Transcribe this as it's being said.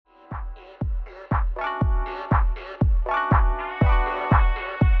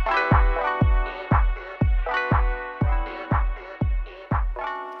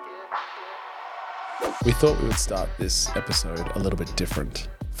We thought we would start this episode a little bit different.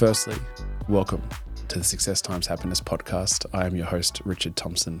 Firstly, welcome to the Success Times Happiness podcast. I am your host, Richard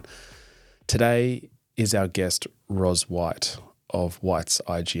Thompson. Today is our guest, Ros White of White's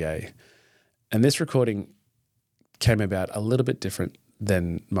IGA. And this recording came about a little bit different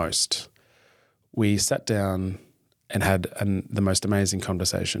than most. We sat down and had the most amazing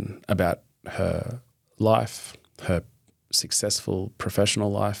conversation about her life, her successful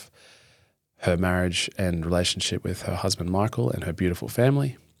professional life, her marriage and relationship with her husband, Michael, and her beautiful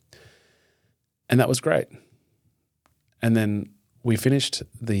family. And that was great. And then we finished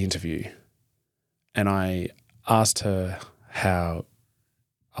the interview and I asked her how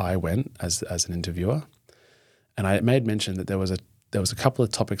I went as an interviewer. And I made mention that there was a couple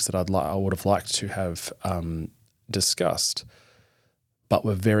of topics that I would have liked to have discussed, but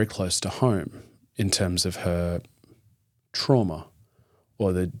were very close to home in terms of her trauma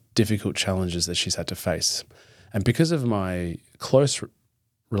or the difficult challenges that she's had to face. And because of my close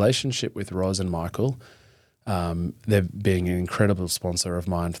relationship with Ros and Michael, they're being an incredible sponsor of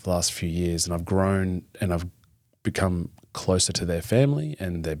mine for the last few years, and I've grown and I've become closer to their family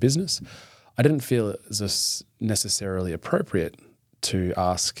and their business, I didn't feel it was necessarily appropriate to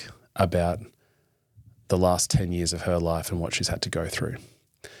ask about the last 10 years of her life and what she's had to go through.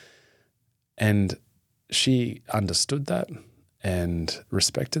 And she understood that and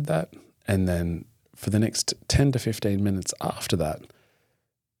respected that. And then for the next 10 to 15 minutes after that,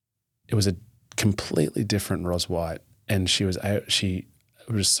 it was a completely different Ros White. And she was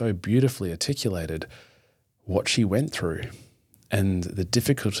so beautifully articulated what she went through and the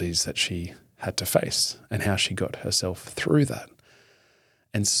difficulties that she had to face and how she got herself through that.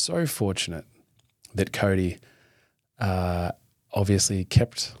 And so fortunate that Cody obviously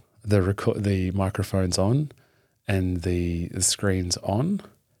kept the microphones on and the screens on,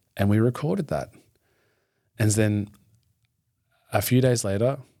 and we recorded that. And then a few days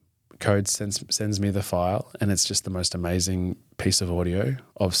later, Code sends me the file, and it's just the most amazing piece of audio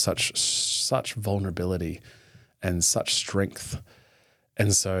of such vulnerability and such strength.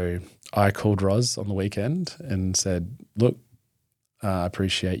 And so I called Ros on the weekend and said, look, I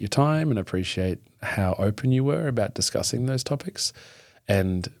appreciate your time and appreciate how open you were about discussing those topics.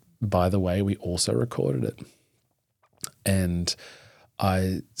 And by the way, we also recorded it. And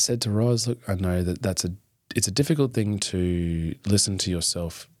I said to Ros, look, I know that it's a difficult thing to listen to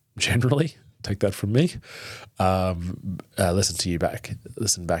yourself generally. Take that from me. Listen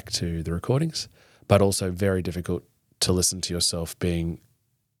back to the recordings, but also very difficult to listen to yourself being,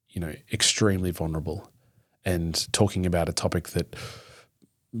 extremely vulnerable and talking about a topic that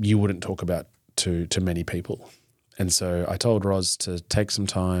you wouldn't talk about to many people. And so I told Ros to take some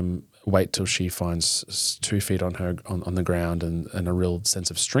time, wait till she finds 2 feet on the ground and a real sense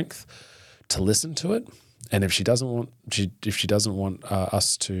of strength to listen to it. And if she doesn't want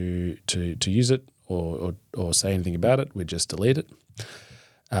us to use it or say anything about it, we just delete it.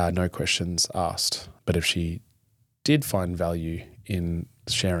 No questions asked. But if she did find value in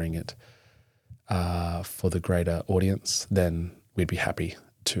sharing it for the greater audience, then we'd be happy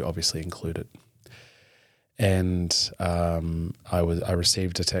to obviously include it. And I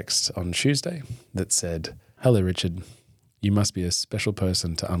received a text on Tuesday that said, "Hello, Richard. You must be a special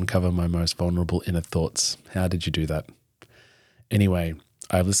person to uncover my most vulnerable inner thoughts. How did you do that? Anyway,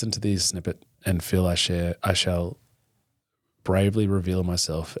 I've listened to this snippet and feel I shall bravely reveal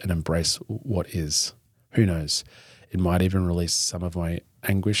myself and embrace what is. Who knows? It might even release some of my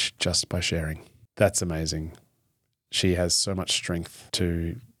anguish just by sharing." That's amazing. She has so much strength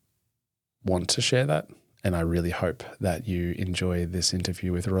to want to share that. And I really hope that you enjoy this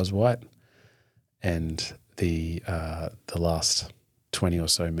interview with Ros White and the last 20 or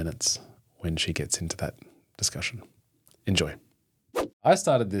so minutes when she gets into that discussion. Enjoy. I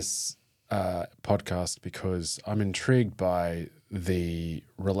started this podcast because I'm intrigued by the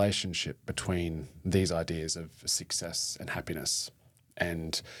relationship between these ideas of success and happiness.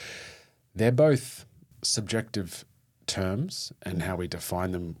 And they're both subjective terms, and how we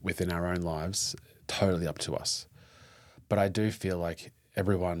define them within our own lives, totally up to us. But I do feel like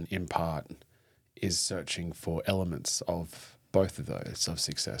everyone in part is searching for elements of both of those, of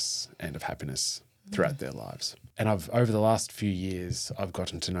success and of happiness throughout their lives. And over the last few years, I've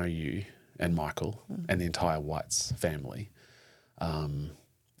gotten to know you and Michael and the entire White's family.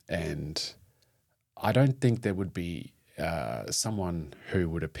 And I don't think there would be someone who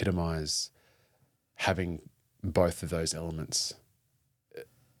would epitomize having both of those elements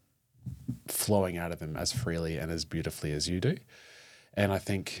flowing out of them as freely and as beautifully as you do. And I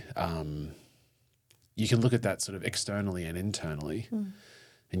think you can look at that sort of externally and internally,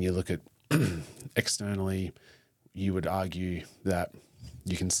 and you look at externally, you would argue that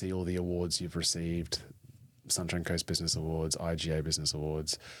you can see all the awards you've received, Sunshine Coast Business Awards, IGA Business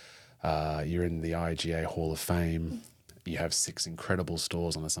Awards. You're in the IGA Hall of Fame. You have 6 incredible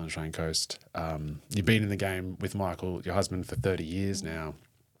stores on the Sunshine Coast. You've been in the game with Michael, your husband, for 30 years now,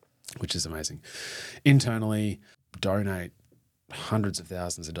 which is amazing. Internally, donate hundreds of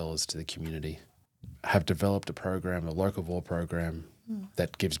thousands of dollars to the community, have developed a program, a locavore program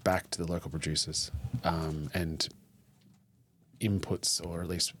that gives back to the local producers and inputs, or at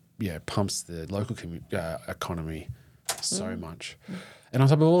least, pumps the local economy so much. And on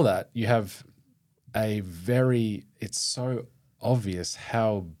top of all that, you have it's so obvious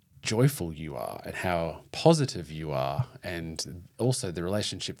how joyful you are and how positive you are, and also the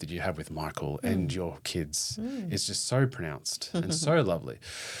relationship that you have with Michael and your kids is just so pronounced and so lovely.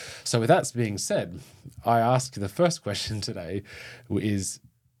 So with that being said, I ask the first question today is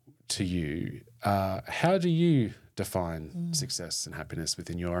to you, how do you define success and happiness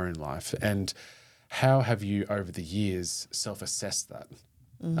within your own life, and how have you over the years self-assessed that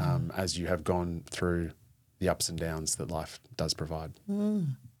as you have gone through the ups and downs that life does provide?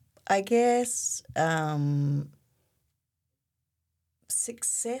 I guess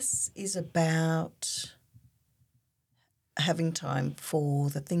success is about having time for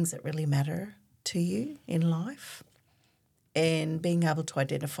the things that really matter to you in life and being able to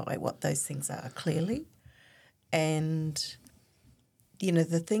identify what those things are clearly. And,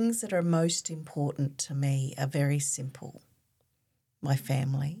 the things that are most important to me are very simple. My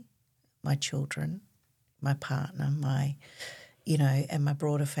family, my children, my partner, and my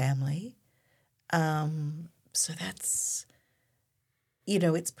broader family. So that's,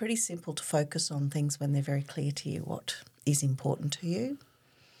 it's pretty simple to focus on things when they're very clear to you what is important to you.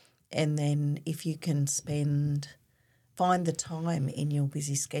 And then if you can find the time in your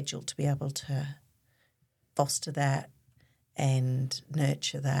busy schedule to be able to foster that and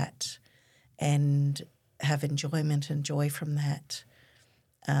nurture that and have enjoyment and joy from that,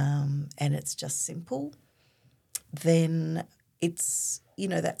 and it's just simple, then it's,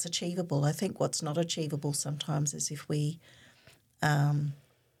 that's achievable. I think what's not achievable sometimes is if we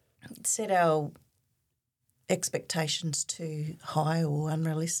set our expectations too high or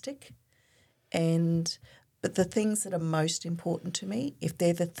unrealistic. But the things that are most important to me, if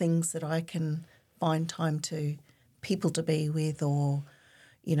they're the things that I can find time to people to be with, or,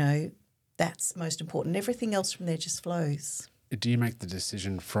 that's most important. Everything else from there just flows. Do you make the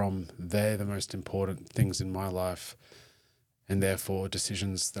decision from they're the most important things in my life, and therefore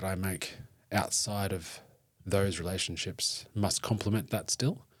decisions that I make outside of those relationships must complement that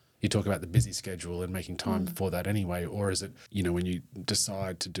still? You talk about the busy schedule and making time for that anyway, or is it, when you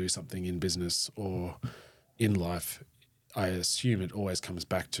decide to do something in business or in life, I assume it always comes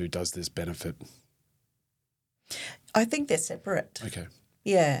back to, does this benefit? I think they're separate. Okay.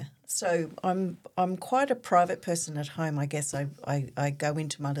 Yeah. So I'm quite a private person at home. I guess I go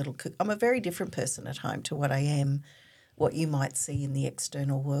into my little I'm a very different person at home to what I am, what you might see in the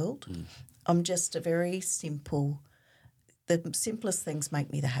external world. I'm just a very simple, the simplest things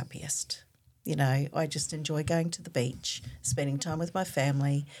make me the happiest. I just enjoy going to the beach, spending time with my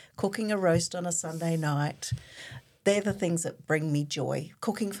family, cooking a roast on a Sunday night. They're the things that bring me joy.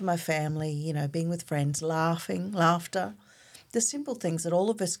 Cooking for my family, being with friends, laughter. The simple things that all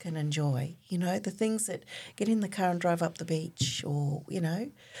of us can enjoy, the things that get in the car and drive up the beach, or,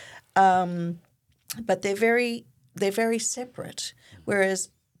 but they're very separate, whereas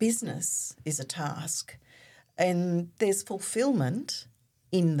business is a task and there's fulfillment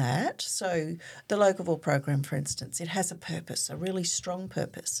in that. So the Locavore program, for instance, it has a purpose, a really strong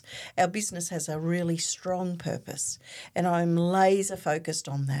purpose. Our business has a really strong purpose, and I'm laser focused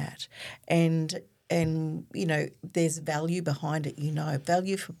on that. And there's value behind it,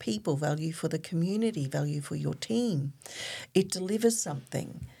 value for people, value for the community, value for your team. It delivers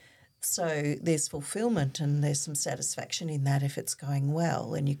something. So there's fulfillment and there's some satisfaction in that if it's going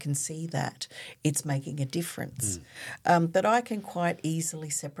well, and you can see that it's making a difference. But I can quite easily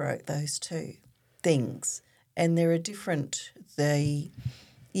separate those two things, and there are different.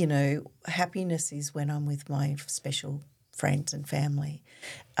 Happiness is when I'm with my special friends and family.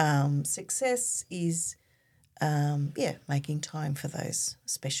 Success is, making time for those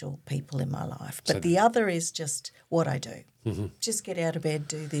special people in my life. But the other is just what I do. Just get out of bed,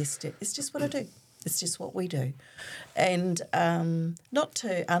 do this. It's just what I do. It's just what we do. And not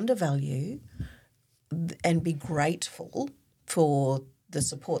to undervalue and be grateful for the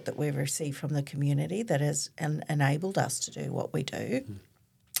support that we've received from the community that has enabled us to do what we do.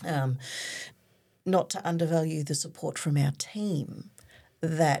 Not to undervalue the support from our team,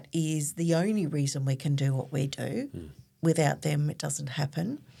 that is the only reason we can do what we do. Without them, it doesn't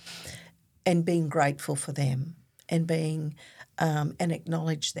happen. And being grateful for them and being and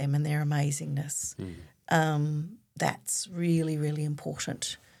acknowledge them and their amazingness. That's really, really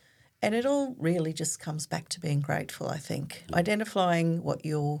important. And it all really just comes back to being grateful, I think. Identifying what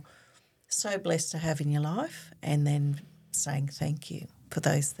you're so blessed to have in your life and then saying thank you for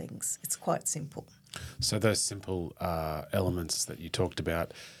those things. It's quite simple. So those simple elements that you talked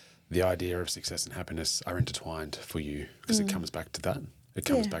about, the idea of success and happiness are intertwined for you because it comes back to that. It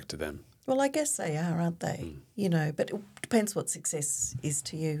comes back to them. Well, I guess they are, aren't they? You know, but it depends what success is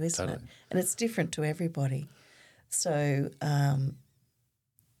to you, isn't it? And it's different to everybody. So,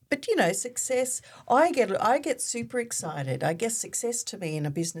 but you know, success. I get super excited. I guess success to me in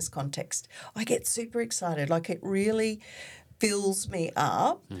a business context, I get super excited. Like it really fills me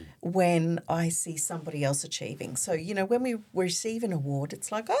up when I see somebody else achieving. So, you know, when we receive an award,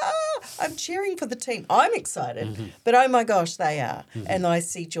 it's like, I'm cheering for the team. I'm excited, but oh my gosh, they are. And I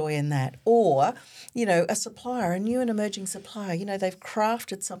see joy in that. Or, you know, a supplier, a new and emerging supplier, you know, they've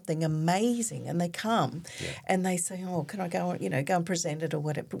crafted something amazing and they come and they say, oh, can I go and present it or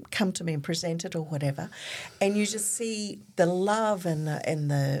whatever, come to me and present it or whatever. And you just see the love and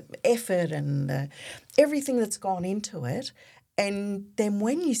the effort and everything that's gone into it. And then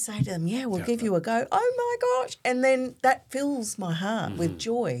when you say to them, we'll give you a go, oh my gosh, and then that fills my heart with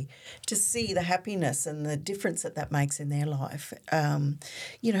joy to see the happiness and the difference that makes in their life.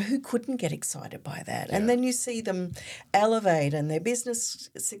 You know, who couldn't get excited by that? And then you see them elevate and their business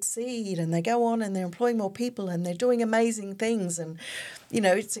succeed and they go on and they're employing more people and they're doing amazing things. And, you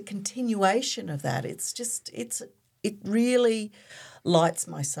know, it's a continuation of that. It really lights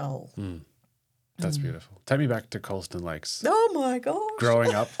my soul. That's beautiful. Take me back to Colston Lakes. Oh my gosh!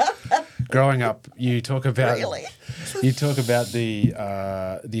 Growing up, you talk about really? You talk about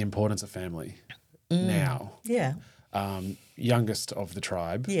the importance of family. Now, youngest of the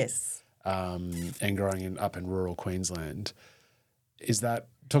tribe. Yes. And growing up in rural Queensland, is that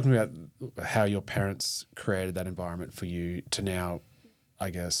talking about how your parents created that environment for you to now, I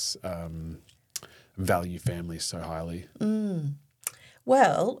guess, value family so highly?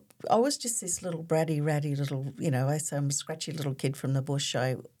 Well, I was just this little bratty, ratty little, you know, I'm a scratchy little kid from the bush.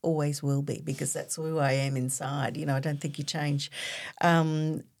 I always will be because that's who I am inside. You know, I don't think you change.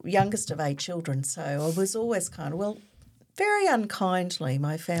 Youngest of 8 children, so I was always very unkindly,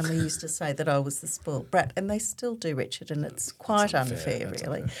 my family used to say that I was the spoilt brat, and they still do, Richard, and it's quite unfair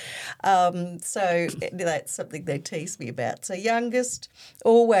really. So that's something they tease me about. So youngest,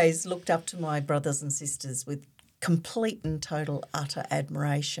 always looked up to my brothers and sisters with complete and total utter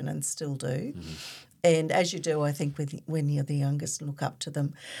admiration and still do. And as you do, I think, when you're the youngest and look up to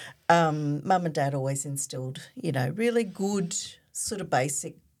them. Mum and Dad always instilled, you know, really good sort of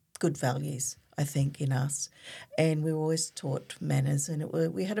basic good values, I think, in us. And we were always taught manners and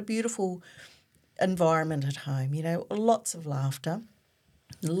we had a beautiful environment at home, you know, lots of laughter,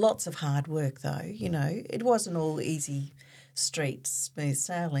 lots of hard work though, you know. It wasn't all easy streets, smooth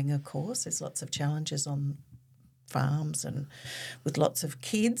sailing, of course. There's lots of challenges on farms and with lots of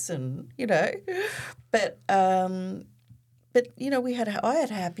kids and, you know, but you know, I had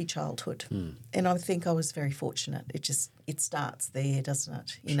a happy childhood and I think I was very fortunate. It starts there, doesn't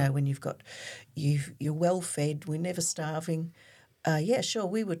it? You know, when you're well fed, we're never starving.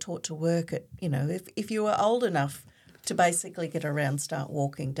 We were taught to work at, you know, if you were old enough to basically get around, start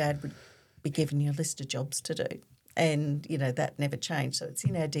walking, Dad would be giving you a list of jobs to do. And, you know, that never changed. So it's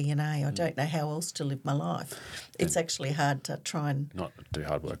in our DNA. I don't know how else to live my life. It's actually hard to try and... Not do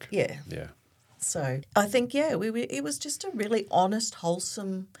hard work. Yeah. Yeah. So I think, it was just a really honest,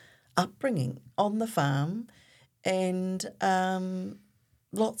 wholesome upbringing on the farm and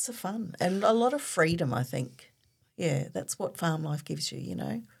lots of fun and a lot of freedom, I think. Yeah, that's what farm life gives you, you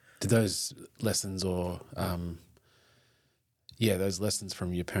know. Did those lessons or... those lessons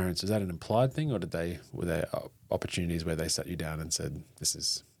from your parents, is that an implied thing or were they opportunities where they sat you down and said, this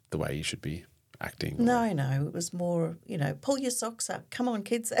is the way you should be acting? No, it was more, you know, pull your socks up. Come on,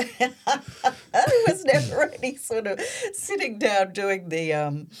 kids. It was never any sort of sitting down doing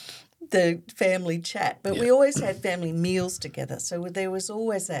the family chat. But we always had family meals together. So there was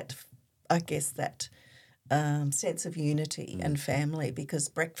always that, I guess, that sense of unity and family because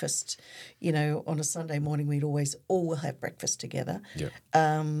breakfast, you know, on a Sunday morning we'd always all have breakfast together. Yep.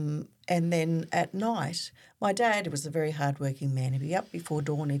 And then at night, my dad was a very hardworking man. He'd be up before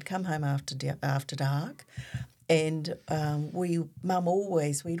dawn. He'd come home after dark. And we'd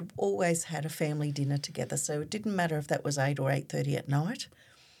always had a family dinner together. So it didn't matter if that was 8 or 8:30 at night.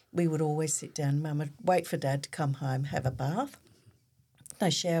 We would always sit down. Mum would wait for Dad to come home, have a bath, no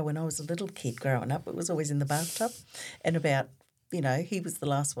shower when I was a little kid growing up. It was always in the bathtub, and he was the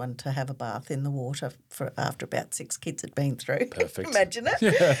last one to have a bath in the water after about 6 kids had been through. Perfect. Imagine it.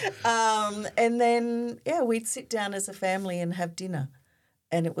 Yeah. And then, we'd sit down as a family and have dinner.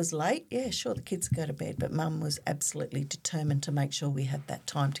 And it was late. Yeah, sure, the kids would go to bed, but Mum was absolutely determined to make sure we had that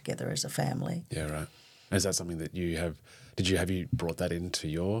time together as a family. Yeah, right. Is that something that you have you brought that into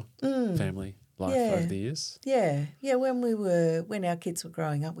your family life over the years? Yeah. Yeah, when our kids were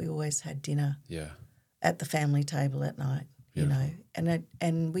growing up, we always had dinner at the family table at night.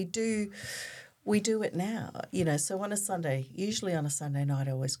 And we do it now, so usually on a Sunday night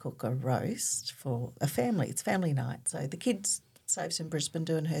I always cook a roast for a family. It's family night. So the kids, Soph's in Brisbane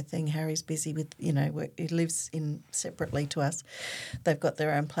doing her thing. Harry's busy with, he lives in separately to us. They've got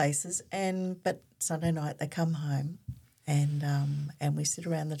their own places. But Sunday night they come home and we sit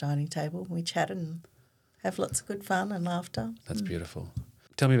around the dining table and we chat and have lots of good fun and laughter. That's beautiful.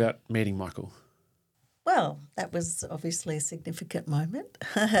 Tell me about meeting Michael. Well, that was obviously a significant moment.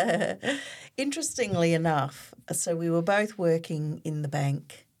 Interestingly enough, so we were both working in the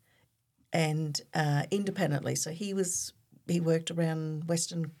bank and independently. So he worked around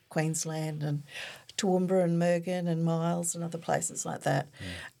Western Queensland and Toowoomba and Mergen and Miles and other places like that.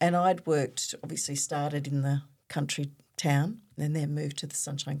 And I'd started in the country town and then moved to the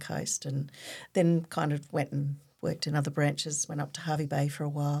Sunshine Coast and then kind of went and worked in other branches, went up to Hervey Bay for a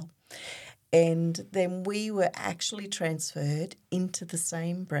while. And then we were actually transferred into the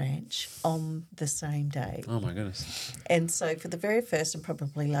same branch on the same day. Oh, my goodness. And so for the very first and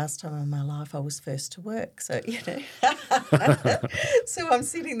probably last time in my life, I was first to work. So, so I'm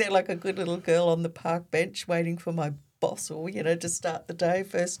sitting there like a good little girl on the park bench waiting for my boss or, to start the day,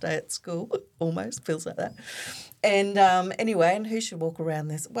 first day at school, almost feels like that. And anyway, and who should walk around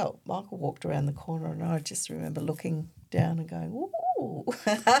this? Well, Michael walked around the corner and I just remember looking down and going, ooh,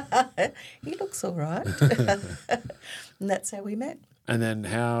 he looks all right. And that's how we met. And then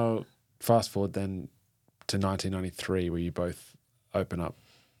how, fast forward then to 1993, where you both open up?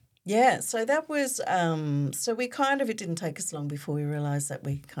 Yeah, so that was, it didn't take us long before we realised that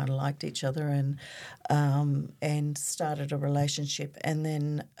we kind of liked each other and started a relationship. And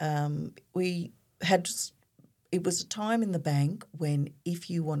then it was a time in the bank when if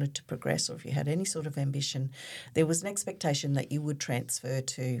you wanted to progress or if you had any sort of ambition, there was an expectation that you would transfer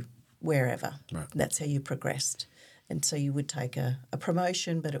to wherever. Right. That's how you progressed. And so you would take a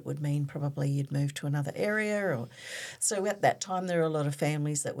promotion, but it would mean probably you'd move to another area. So at that time there were a lot of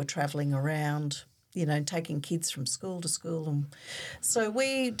families that were travelling around, taking kids from school to school. And so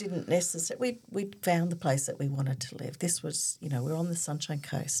we didn't necessarily – we found the place that we wanted to live. This was, we're on the Sunshine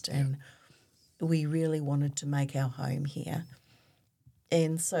Coast and we really wanted to make our home here.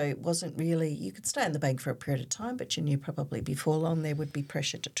 And so it wasn't really – you could stay in the bank for a period of time, but you knew probably before long there would be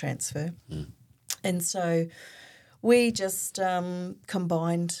pressure to transfer. And so we just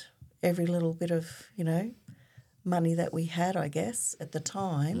combined every little bit of, money that we had, I guess, at the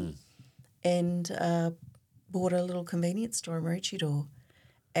time and bought a little convenience store in Maroochydore.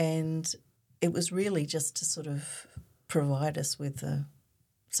 And it was really just to sort of provide us with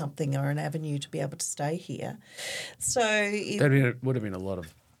something or an avenue to be able to stay here. So it would have been a lot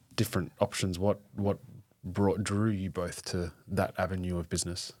of different options. What drew you both to that avenue of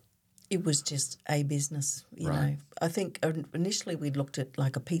business? It was just a business, you know. I think initially we looked at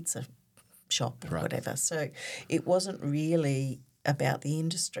like a pizza shop or whatever. So it wasn't really about the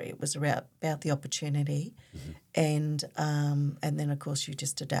industry. It was about the opportunity, and then of course you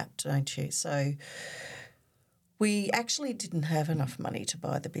just adapt, don't you? So we actually didn't have enough money to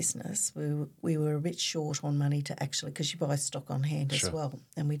buy the business. We were a bit short on money to actually, because you buy stock on hand as well,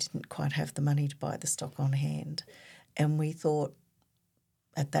 and we didn't quite have the money to buy the stock on hand, and we thought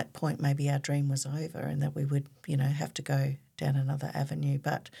at that point maybe our dream was over and that we would, have to go down another avenue.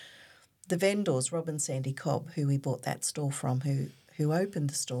 But the vendors, Rob and Sandy Cobb, who we bought that store from, who opened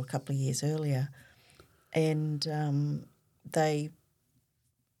the store a couple of years earlier, and they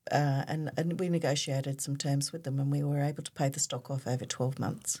and we negotiated some terms with them, and we were able to pay the stock off over 12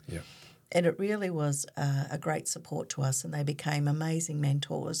 months. Yeah. And it really was a great support to us, and they became amazing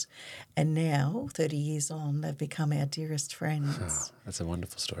mentors. And now, 30 years on, they've become our dearest friends. Oh, that's a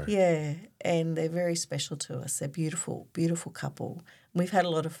wonderful story. Yeah, and they're very special to us. They're beautiful, beautiful couple. We've had a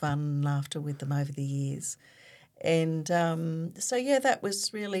lot of fun and laughter with them over the years. And that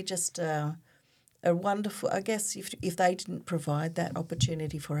was really just a wonderful, I guess if they didn't provide that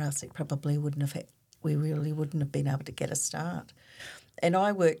opportunity for us, it probably we really wouldn't have been able to get a start. And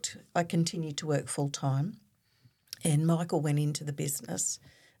I continued to work full-time, and Michael went into the business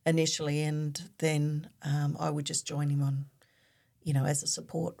initially, and then I would just join him on, as a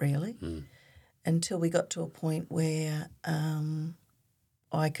support really, until we got to a point where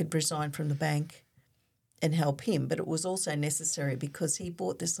I could resign from the bank and help him. But it was also necessary because he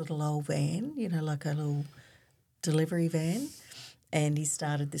bought this little old van, like a little delivery van, and he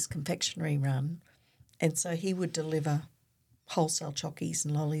started this confectionery run. And so he would deliver wholesale chockies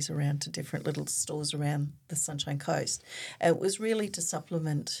and lollies around to different little stores around the Sunshine Coast. And it was really to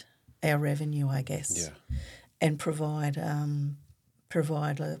supplement our revenue, I guess, and provide a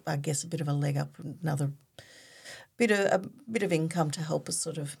bit of a leg up, another a bit of income to help us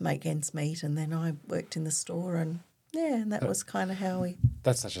sort of make ends meet. And then I worked in the store, and that was kind of how we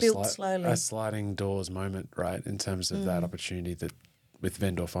built slowly. A sliding doors moment, right, in terms of that opportunity that with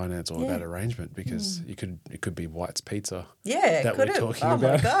vendor finance or that arrangement, because it could be White's Pizza that we're talking about.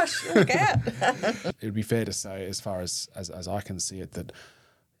 Oh my gosh, look out. It would be fair to say, as far as I can see it, that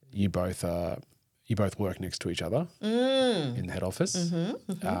you both work next to each other in the head office.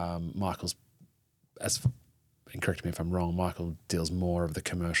 Michael's, and correct me if I'm wrong, Michael deals more of the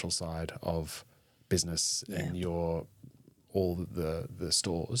commercial side of business and you're all the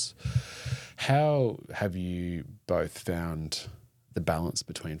stores. How have you both found the balance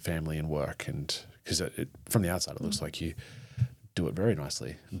between family and work? And because from the outside it looks like you do it very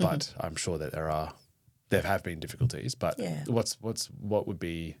nicely, but I'm sure that there have been difficulties. But what would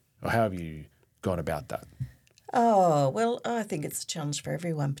be, or how have you gone about that? Oh, well, I think it's a challenge for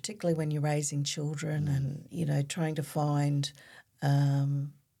everyone, particularly when you're raising children and, trying to find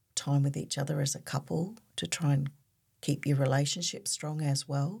time with each other as a couple to try and keep your relationship strong as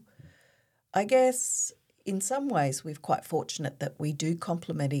well. I guess in some ways we're quite fortunate that we do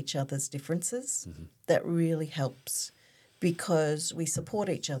complement each other's differences. That really helps because we support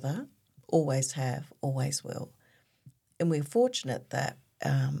each other, always have, always will. And we're fortunate that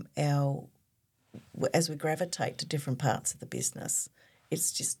as we gravitate to different parts of the business,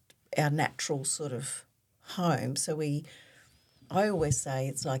 it's just our natural sort of home. So I always say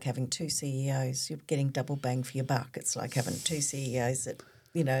it's like having two CEOs. You're getting double bang for your buck. It's like having two CEOs that,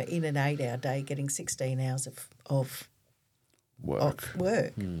 in an 8-hour day, getting 16 hours of work.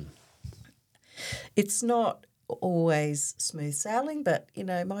 It's not always smooth sailing, but,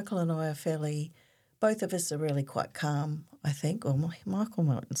 Michael and I are both of us are really quite calm, I think. Or Michael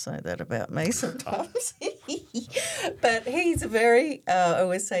mightn't say that about me sometimes. But he's I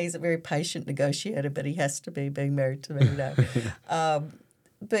always say he's a very patient negotiator, but he has to be, being married to me,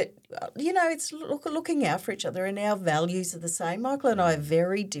 But, it's looking out for each other, and our values are the same. Michael and I are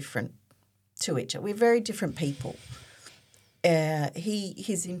very different to each other. We're very different people.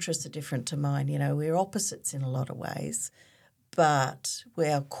 His interests are different to mine. We're opposites in a lot of ways, but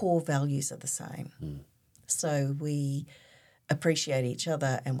our core values are the same. So we appreciate each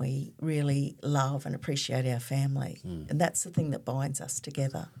other, and we really love and appreciate our family. And that's the thing that binds us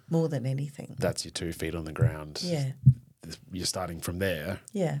together more than anything. That's your 2 feet on the ground. Yeah. You're starting from there.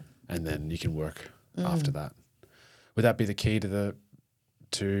 Yeah. And then you can work after that. Would that be the key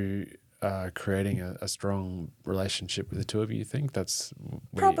to creating a strong relationship with the two of you, you think? That's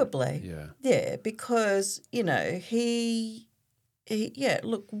probably. Yeah. Yeah, because,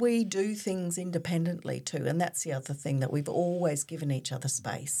 look, we do things independently too, and that's the other thing, that we've always given each other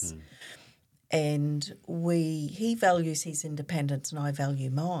space. And he values his independence and I value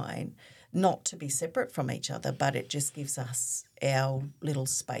mine, not to be separate from each other, but it just gives us our little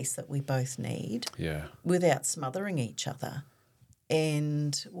space that we both need without smothering each other.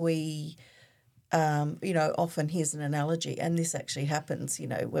 And we, often here's an analogy, and this actually happens,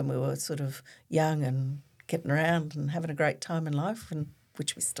 when we were sort of young and getting around and having a great time in life, and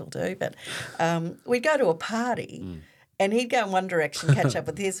which we still do, but we'd go to a party and he'd go in one direction, catch up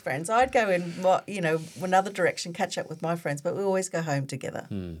with his friends. I'd go in, another direction, catch up with my friends, but we always go home together.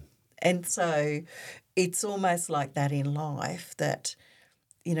 And so it's almost like that in life, that,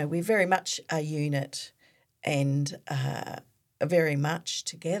 we're very much a unit and very much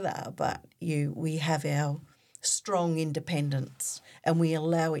together, but we have our strong independence and we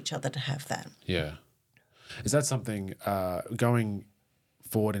allow each other to have that. Yeah. Is that something going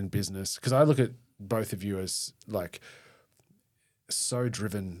forward in business? Because I look at both of you as like so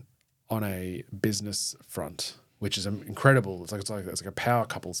driven on a business front, which is incredible. It's like a power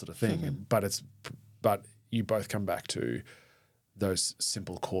couple sort of thing. But you both come back to those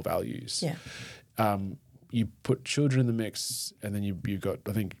simple core values. Yeah. You put children in the mix, and then you got,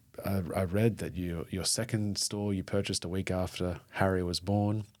 I think I read that your second store you purchased a week after Harry was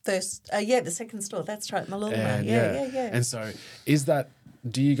born. The second store. That's right, Maluma. Yeah. And so,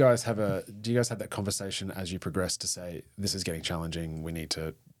 do you guys have that conversation as you progress to say, this is getting challenging, we need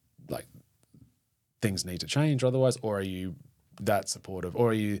to, things need to change otherwise, or are you that supportive,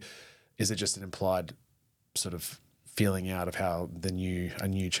 or is it just an implied sort of feeling out of how a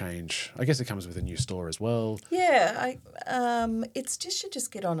new change? I guess it comes with a new store as well. Yeah, it's just you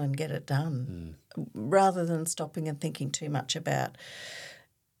just get on and get it done rather than stopping and thinking too much about.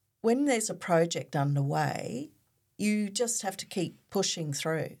 When there's a project underway, you just have to keep pushing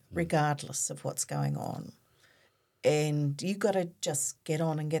through regardless of what's going on. And you got to just get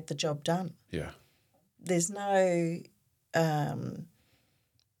on and get the job done. Yeah. There's no,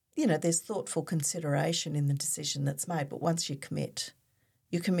 there's thoughtful consideration in the decision that's made. But once you commit,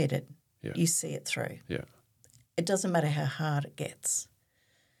 you're committed. Yeah. You see it through. Yeah. It doesn't matter how hard it gets.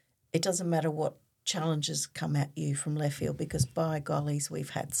 It doesn't matter what challenges come at you from left field, because by gollies, we've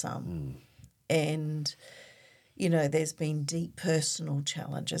had some. And, there's been deep personal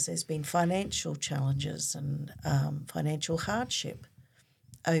challenges. There's been financial challenges and financial hardship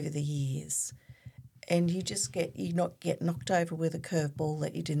over the years. And you not get knocked over with a curveball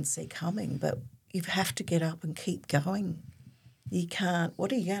that you didn't see coming, but you have to get up and keep going. You can't.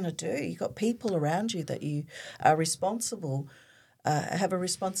 What are you going to do? You've got people around you that you are responsible, have a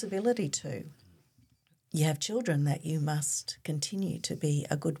responsibility to. You have children that you must continue to be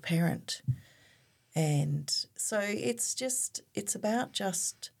a good parent. And so it's about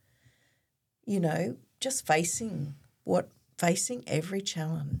just facing every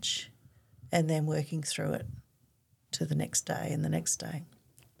challenge and then working through it to the next day and the next day.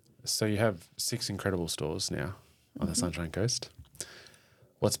 So you have 6 incredible stores now on the Sunshine Coast.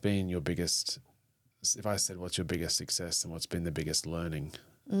 What's been your biggest, if I said what's your biggest success and what's been the biggest learning?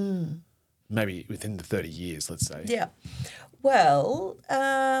 Maybe within the 30 years, let's say. Yeah. Well,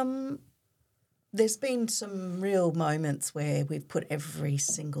 there's been some real moments where we've put every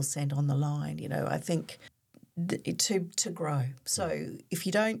single cent on the line, I think, to grow. So if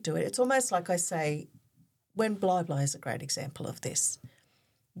you don't do it, it's almost like I say, when Bli Bli is a great example of this.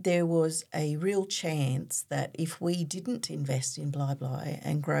 There was a real chance that if we didn't invest in Bli Bli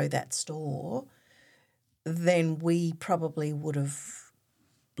and grow that store, then we probably would have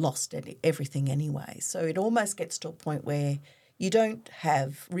lost everything anyway. So it almost gets to a point where you don't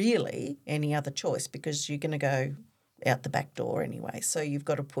have really any other choice, because you're going to go out the back door anyway. So you've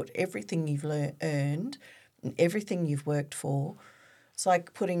got to put everything you've earned and everything you've worked for. It's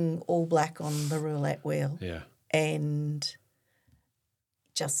like putting all black on the roulette wheel. Yeah. And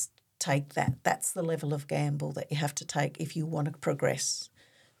just take that. That's the level of gamble that you have to take if you want to progress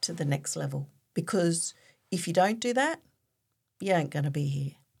to the next level. Because if you don't do that, you ain't going to be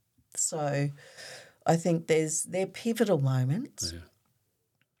here. So I think they're pivotal moments. Yeah.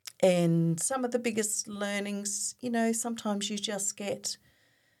 And some of the biggest learnings, sometimes you just get,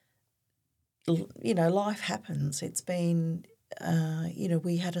 life happens. It's been,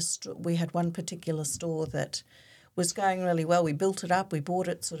 we had one particular store that was going really well. We built it up. We bought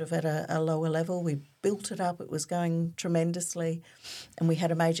it sort of at a lower level. We built it up. It was going tremendously. And we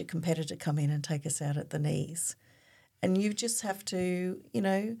had a major competitor come in and take us out at the knees. And you just have to,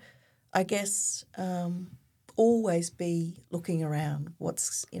 I guess, always be looking around.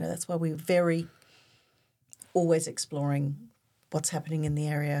 That's why we're very always exploring what's happening in the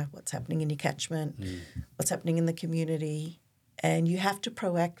area, what's happening in your catchment, what's happening in the community. And you have to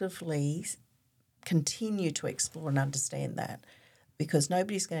proactively continue to explore and understand that, because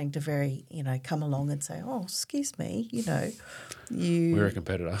nobody's going to come along and say, oh, excuse me, we're a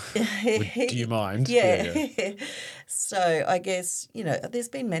competitor. Do you mind? Yeah. So I guess, there's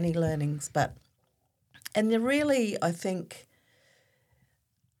been many learnings, and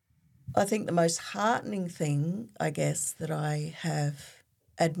I think the most heartening thing, I guess, that I have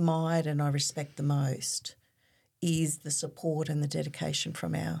admired and I respect the most is the support and the dedication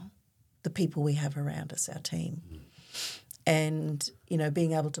from the people we have around us, our team. And,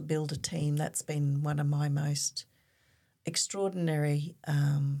 being able to build a team, that's been one of my most extraordinary,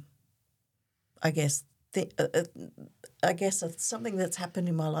 I guess it's something that's happened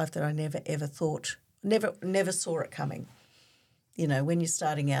in my life that I never, ever thought, never saw it coming. When you're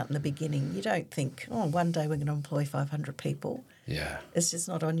starting out in the beginning, you don't think, oh, one day we're going to employ 500 people. Yeah. It's just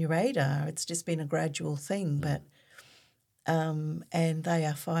not on your radar. It's just been a gradual thing. But and they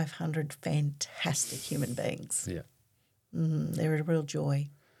are 500 fantastic human beings. Yeah. They're a real joy.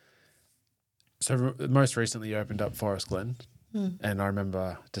 So most recently you opened up Forest Glen, and I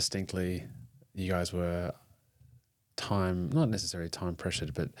remember distinctly you guys were not necessarily time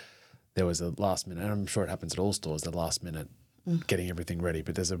pressured, but there was a last minute, and I'm sure it happens at all stores, the last minute getting everything ready.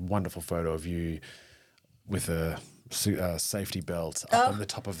 But there's a wonderful photo of you with a safety belt up on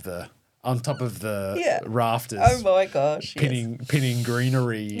top of the rafters. Oh my gosh! Pinning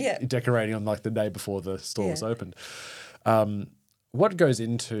greenery, decorating on like the day before the store was opened. What goes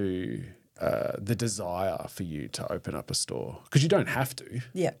into the desire for you to open up a store? Because you don't have to,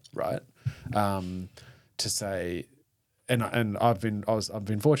 Yeah. right? To say, and I've been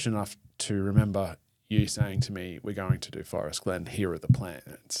fortunate enough to remember you saying to me, "We're going to do Forest Glen. Here are the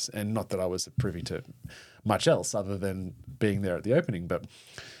plans." And not that I was privy to much else other than being there at the opening, but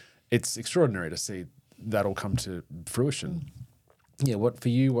it's extraordinary to see that all come to fruition. Yeah. What for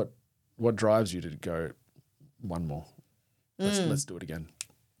you? What drives you to go one more? Let's do it again.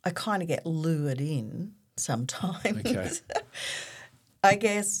 I kind of get lured in sometimes. Okay. I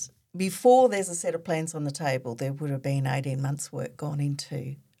guess before there's a set of plans on the table, there would have been 18 months' work gone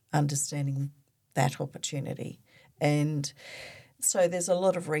into understanding that opportunity. And so there's a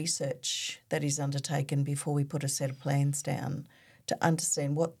lot of research that is undertaken before we put a set of plans down to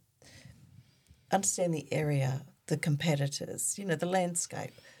understand the area, the competitors, the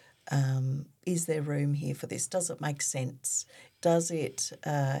landscape. Is there room here for this? Does it make sense? How does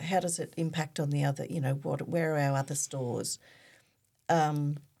it impact on the other, where are our other stores?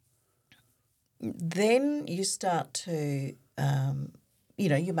 Then you start to,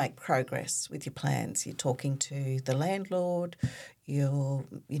 you make progress with your plans. You're talking to the landlord, you're,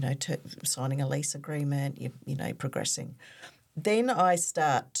 signing a lease agreement, you're progressing. Then I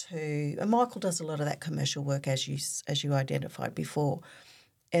start to, and Michael does a lot of that commercial work as you identified before.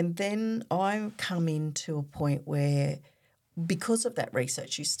 And then I come into a point where, because of that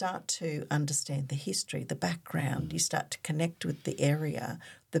research, you start to understand the history, the background. You start to connect with the area,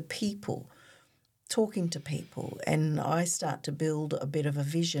 the people, talking to people. And I start to build a bit of a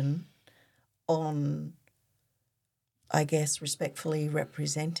vision on, I guess, respectfully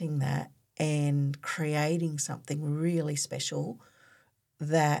representing that and creating something really special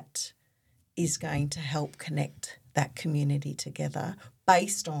that is going to help connect that community together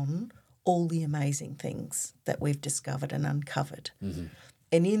based on all the amazing things that we've discovered and uncovered. Mm-hmm.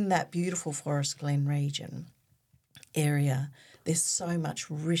 And in that beautiful Forest Glen region area, there's so much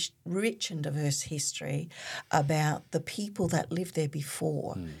rich and diverse history about the people that lived there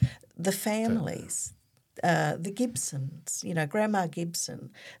before, the families, the Gibsons, Grandma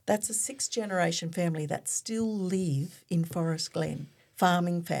Gibson. That's a 6th-generation family that still live in Forest Glen,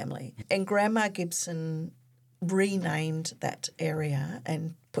 farming family. And Grandma Gibson renamed that area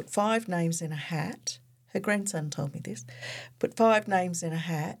and put 5 names in a hat. Her grandson told me this. Put 5 names in a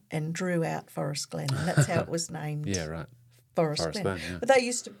hat and drew out Forest Glen, and that's how it was named. Yeah, right. Forest Glen. Yeah. But they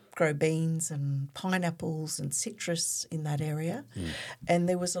used to grow beans and pineapples and citrus in that area, and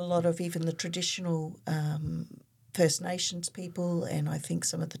there was a lot of even the traditional First Nations people, and I think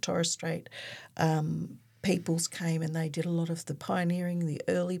some of the Torres Strait peoples came and they did a lot of the pioneering, the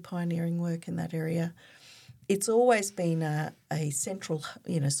early pioneering work in that area. It's always been a central,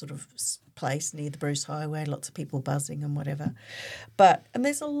 sort of place near the Bruce Highway, lots of people buzzing and whatever. And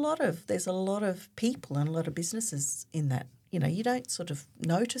there's a lot of people and a lot of businesses in that. You don't sort of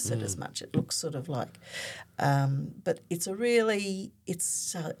notice it as much. It looks sort of like, but it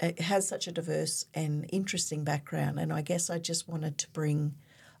has such a diverse and interesting background. And I guess I just wanted to bring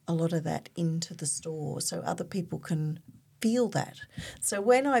a lot of that into the store so other people can feel that. So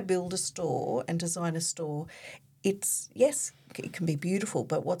when I build a store and design a store, it can be beautiful,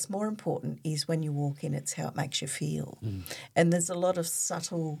 but what's more important is when you walk in, it's how it makes you feel. And there's a lot of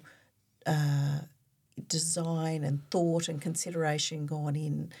subtle design and thought and consideration gone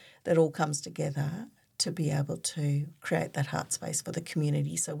in that all comes together to be able to create that heart space for the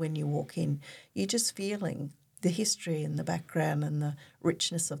community. So when you walk in, you're just feeling the history and the background and the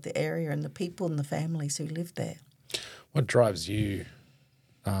richness of the area and the people and the families who live there. What drives you,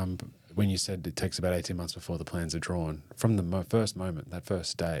 when you said it takes about 18 months before the plans are drawn, from the first moment, that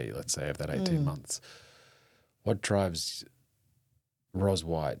first day, let's say, of that 18 months, what drives Ros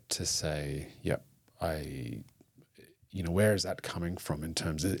White to say, yep, where is that coming from in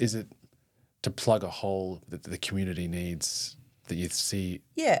terms of, is it to plug a hole that the community needs that you see?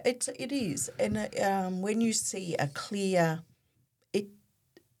 Yeah, it is. And when you see a clear,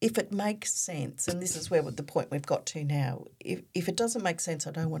 if it makes sense, and this is where the point we've got to now, if it doesn't make sense,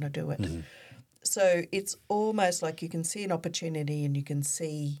 I don't want to do it. Mm-hmm. So it's almost like you can see an opportunity and you can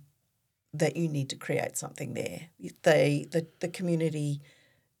see that you need to create something there. The community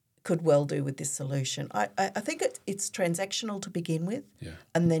could well do with this solution. I think it's transactional to begin with,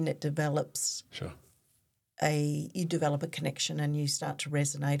 and then it develops. Sure. You develop a connection and you start to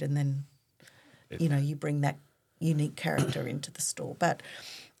resonate, and then you bring that unique character into the store. But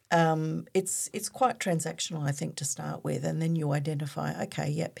it's quite transactional, I think, to start with, and then you identify, okay,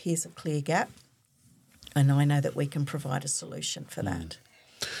 yep, here's a clear gap, and I know that we can provide a solution for that.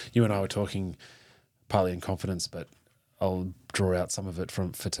 You and I were talking partly in confidence, but I'll draw out some of it for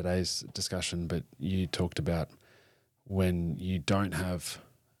today's discussion, but you talked about when you don't have,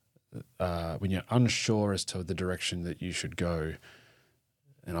 when you're unsure as to the direction that you should go,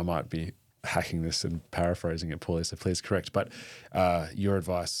 and I might be hacking this and paraphrasing it poorly, so please correct, but your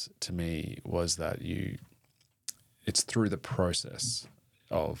advice to me was that it's through the process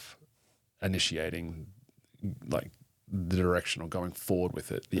of initiating like the direction or going forward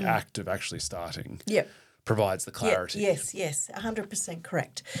with it, the act of actually starting provides the clarity. Yes, 100%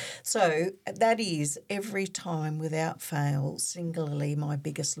 correct. So that is every time without fail, singularly my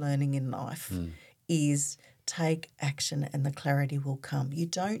biggest learning in life is take action and the clarity will come. You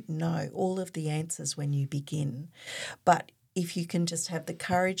don't know all of the answers when you begin, but if you can just have the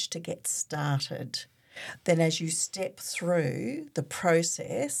courage to get started, then as you step through the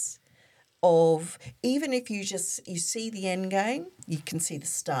process of, even if you see the end game, you can see the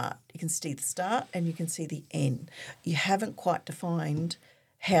start. You can see the start and you can see the end. You haven't quite defined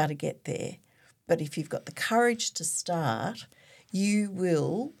how to get there. But if you've got the courage to start, you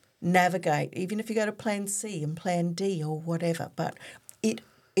will navigate, even if you go to plan C and plan D or whatever. But it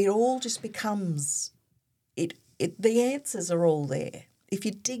all just becomes, the answers are all there. If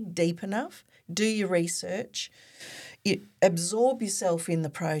you dig deep enough, do your research, absorb yourself in the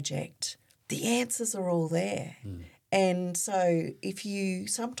project, the answers are all there. And so if you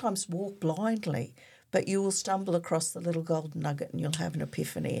sometimes walk blindly, but you will stumble across the little golden nugget and you'll have an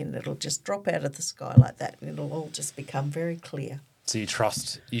epiphany and it'll just drop out of the sky like that and it'll all just become very clear. So you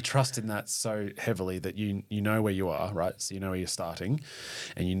trust in that so heavily that you know where you are, right? So you know where you're starting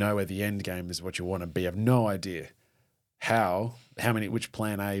and you know where the end game is, what you want to be. You have no idea which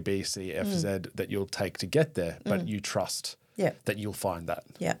plan A, B, C, F, Z that you'll take to get there, but you trust that you'll find that.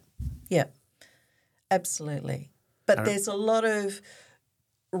 Yeah, absolutely. But there's a lot of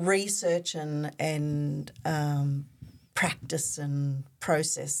research and practice and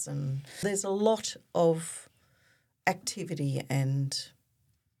process, and there's a lot of activity and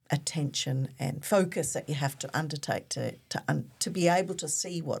attention and focus that you have to undertake to be able to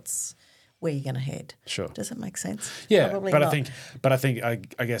see where you're going to head. Sure. Does that make sense? Yeah, Probably but not. I think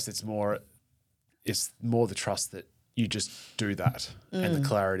I guess it's more the trust that you just do that and the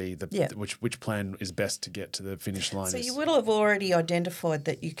clarity, which plan is best to get to the finish line. So you will have already identified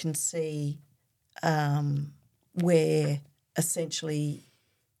that you can see where essentially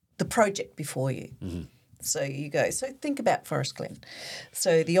the project before you. Mm-hmm. So you go. So think about Forest Glen.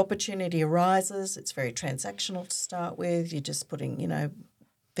 So the opportunity arises. It's very transactional to start with. You're just putting,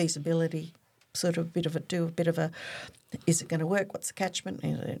 feasibility, sort of do a bit of a, is it going to work? What's the catchment?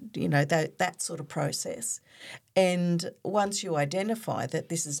 That sort of process. And once you identify that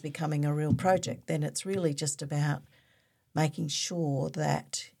this is becoming a real project, then it's really just about making sure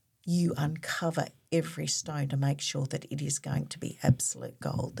that you uncover every stone to make sure that it is going to be absolute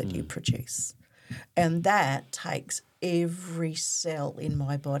gold that you produce. And that takes every cell in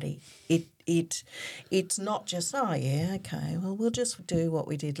my body. It's not just, we'll just do what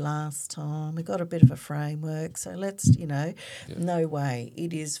we did last time. We got a bit of a framework, so let's, no way.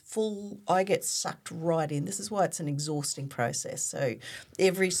 It is full. I get sucked right in. This is why it's an exhausting process. So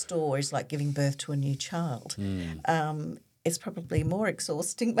every store is like giving birth to a new child. It's probably more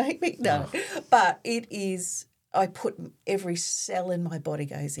exhausting, maybe. No, but it is. I put every cell in my body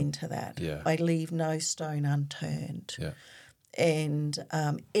goes into that. Yeah. I leave no stone unturned. Yeah. And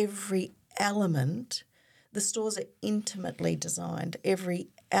every element, the stores are intimately designed. Every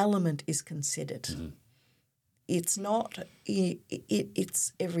element is considered. Mm-hmm. It's not.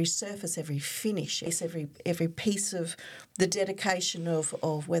 It's every surface, every finish, it's every piece of the dedication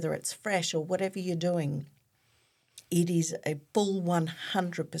of whether it's fresh or whatever you're doing. It is a full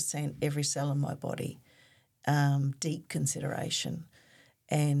 100% every cell in my body. Deep consideration,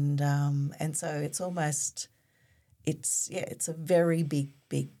 and so it's almost it's a very big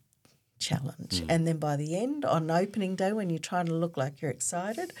challenge. And then by the end, on opening day, when you're trying to look like you're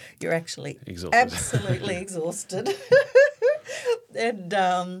excited, you're actually absolutely exhausted. And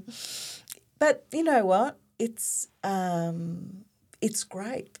but you know what? It's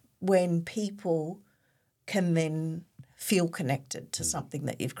great when people can then feel connected to something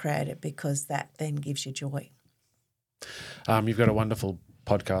that you've created, because that then gives you joy. You've got a wonderful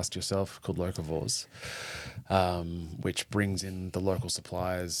podcast yourself called Locavores, which brings in the local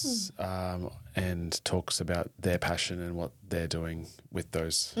suppliers and talks about their passion and what they're doing with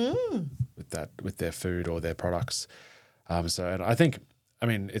those, with their food or their products. And I think,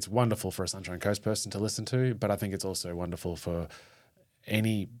 it's wonderful for a Sunshine Coast person to listen to, but I think it's also wonderful for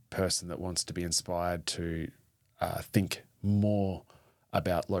any person that wants to be inspired to think more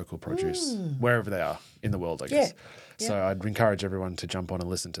about local produce, wherever they are in the world, I Yeah. guess. So I'd encourage everyone to jump on and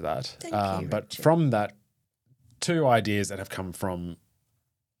listen to that. Thank you, But Richard. from that, 2 ideas that have come from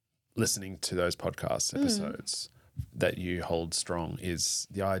listening to those podcast episodes that you hold strong is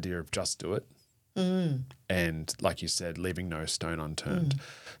the idea of just do it. And like you said, leaving no stone unturned.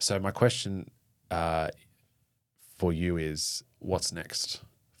 So my question for you is, what's next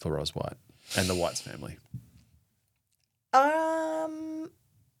for Ros White and the Whites family?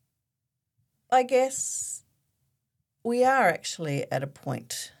 I guess we are actually at a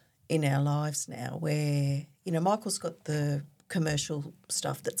point in our lives now where, Michael's got the commercial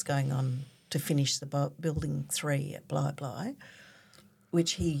stuff that's going on to finish the building 3 at Bly Bly,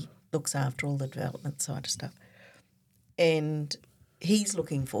 which he looks after all the development side of stuff. And he's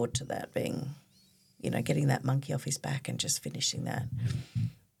looking forward to that being, getting that monkey off his back and just finishing that.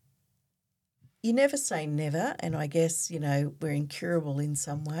 You never say never, and I guess, we're incurable in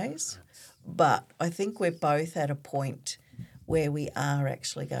some ways, but I think we're both at a point where we are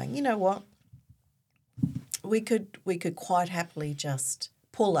actually going, you know what, we could quite happily just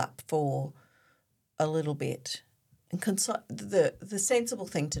pull up for a little bit. And the sensible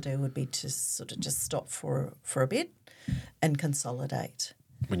thing to do would be to sort of just stop for a bit and consolidate.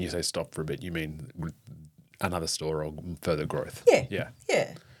 When you say stop for a bit, you mean another store or further growth? Yeah.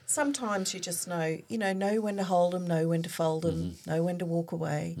 Sometimes you just know when to hold them, know when to fold them, know when to walk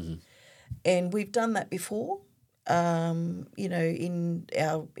away. And we've done that before, in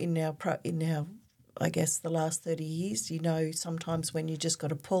our I guess the last 30 years, sometimes when you just got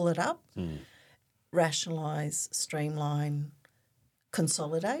to pull it up, rationalise, streamline,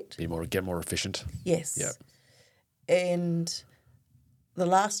 consolidate. Get more efficient. Yes. Yep. And the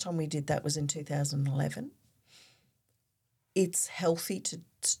last time we did that was in 2011. It's healthy to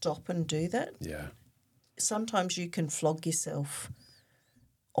stop and do that. Yeah. Sometimes you can flog yourself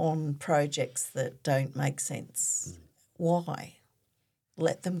on projects that don't make sense. Why?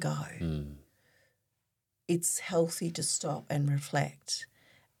 Let them go. It's healthy to stop and reflect,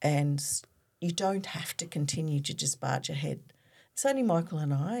 and you don't have to continue to just barge ahead. It's only Michael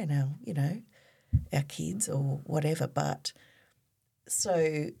and I and our kids or whatever, but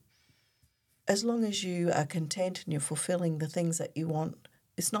so as long as you are content and you're fulfilling the things that you want,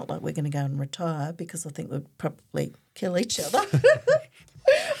 it's not like we're going to go and retire, because I think we'd probably kill each other.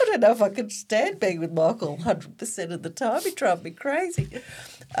 I don't know if I could stand being with Michael 100% of the time. He'd drive me crazy.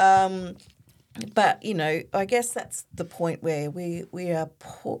 But, I guess that's the point where we are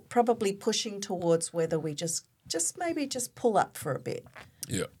probably pushing towards whether we just maybe just pull up for a bit.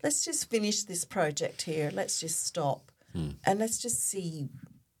 Yeah. Let's just finish this project here. Let's just stop and let's just see,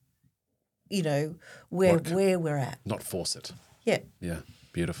 where we're at. Not force it. Yeah. Yeah.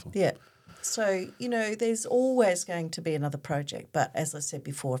 Beautiful. Yeah. So, there's always going to be another project. But as I said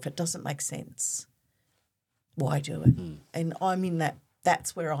before, if it doesn't make sense, why do it? And I'm in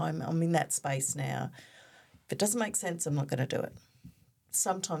that's where I'm in that space now. If it doesn't make sense, I'm not going to do it.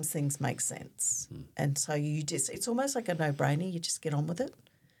 Sometimes things make sense. And so it's almost like a no-brainer. You just get on with it.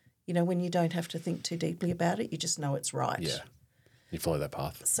 When you don't have to think too deeply about it, you just know it's right. Yeah. You follow that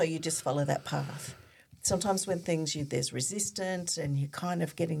path. So you just follow that path. Sometimes when there's resistance and you're kind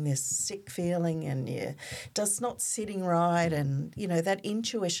of getting this sick feeling and you're just not sitting right, and, that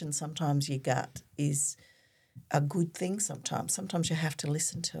intuition sometimes you get is a good thing sometimes. Sometimes you have to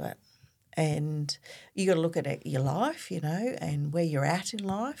listen to it. And you got to look at your life, and where you're at in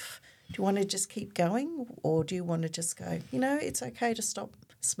life. Do you want to just keep going, or do you want to just go, it's okay to stop,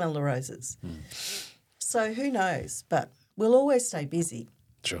 smell the roses? So who knows? But we'll always stay busy.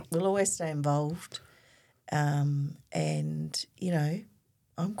 Sure. We'll always stay involved. And,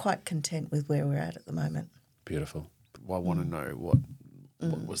 I'm quite content with where we're at the moment. Beautiful. Well, I want to know what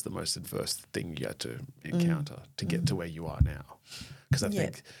was the most adverse thing you had to encounter to get to where you are now. Because I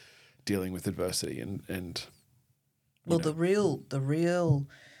think dealing with adversity and the real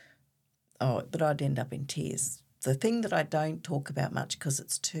but I'd end up in tears. The thing that I don't talk about much because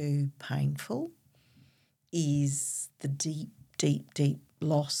it's too painful is the deep, deep, deep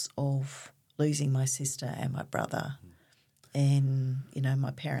loss of losing my sister and my brother and,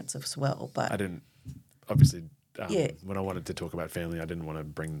 my parents as well. But I didn't, obviously, when I wanted to talk about family, I didn't want to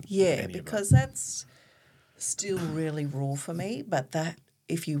bring any because of that. that's still really raw for me. But that,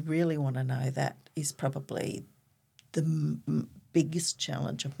 if you really want to know, that is probably the biggest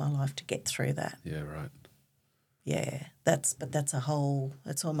challenge of my life to get through that. Yeah, right. Yeah, it's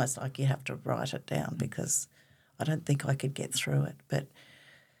almost like you have to write it down because I don't think I could get through it. But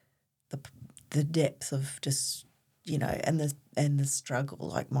the depth of just, and the struggle,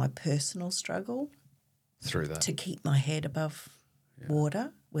 like my personal struggle through that, to keep my head above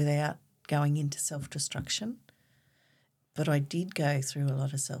water without going into self-destruction. But I did go through a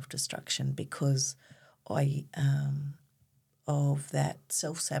lot of self-destruction because of that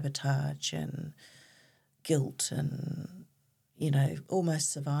self-sabotage and guilt and,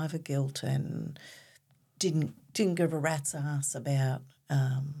 almost survivor guilt, and didn't give a rat's ass about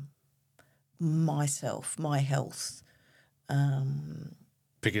myself, my health.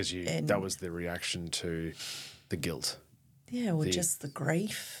 Because that was the reaction to the guilt. Yeah, or just the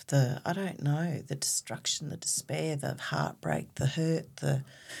grief, the destruction, the despair, the heartbreak, the hurt,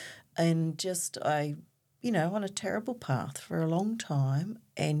 on a terrible path for a long time,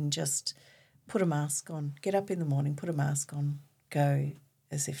 and just put a mask on, get up in the morning, put a mask on, go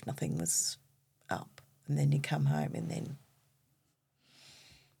as if nothing was up, and then you come home, and then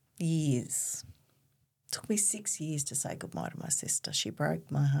years. It took me 6 years to say goodbye to my sister. She broke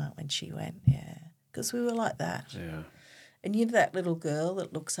my heart when she went, because we were like that. Yeah. And you're that little girl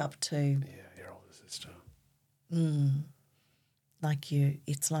that looks up to... Yeah, your older sister.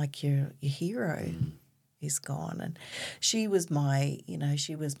 It's like your hero is gone. And she was my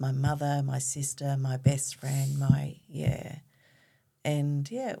mother, my sister, my best friend,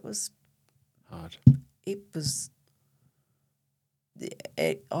 And, it was... Hard. It was...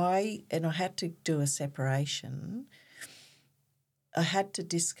 I had to do a separation. I had to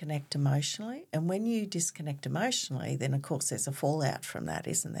disconnect emotionally, and when you disconnect emotionally, then of course there's a fallout from that,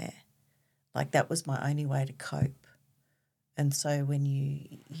 isn't there? Like, that was my only way to cope. And so when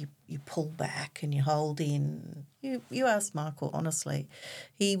you pull back and you hold in, you ask Michael, honestly,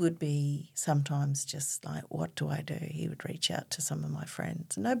 he would be sometimes just like, what do I do? He would reach out to some of my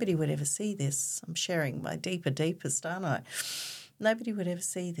friends. Nobody would ever see this. I'm sharing my deepest, aren't I? Nobody would ever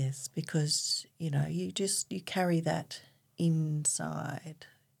see this because, you carry that inside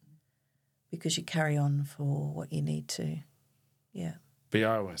because you carry on for what you need to. Yeah. But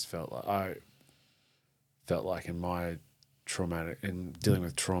I always felt like in my in dealing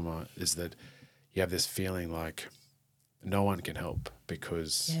with trauma is that you have this feeling like no one can help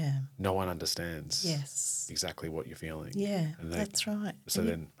because no one understands exactly what you're feeling. Yeah, that's right. So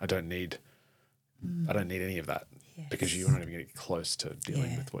then I don't need any of that because you're not even getting close to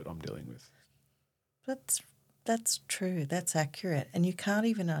dealing with what I'm dealing with. That's true. That's accurate. And you can't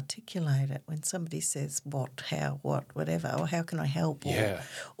even articulate it when somebody says what, how, what, whatever, or how can I help?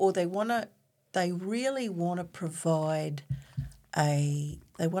 Or they really want to provide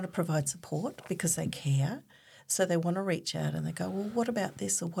support because they care. So they want to reach out and they go, well, what about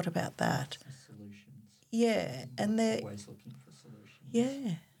this or what about that? Solutions. Yeah. And they're always looking for solutions.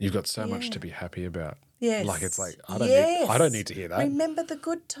 Yeah. You've got so much to be happy about. Yes. Like it's like I don't need to hear that. Remember the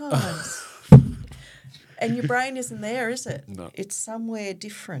good times. And your brain isn't there, is it? No. It's somewhere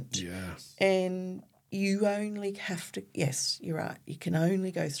different. Yeah. And you only have to, yes, you're right, you can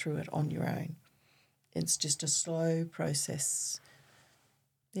only go through it on your own. It's just a slow process.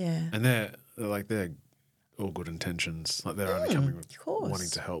 Yeah. And they're all good intentions. Like they're only coming with course. wanting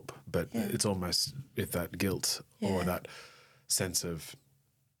to help. But it's almost with that guilt or that sense of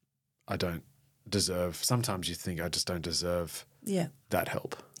I don't deserve. Sometimes you think I just don't deserve that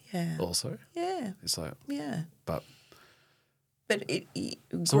help. Yeah. Also. Yeah. It's like But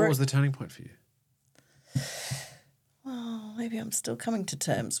so what was the turning point for you? Well, maybe I'm still coming to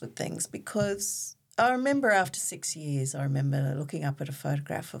terms with things because I remember after 6 years, I remember looking up at a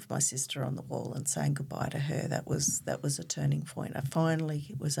photograph of my sister on the wall and saying goodbye to her. That was a turning point. I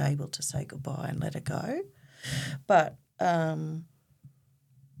finally was able to say goodbye and let her go. But I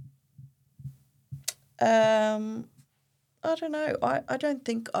don't know. I don't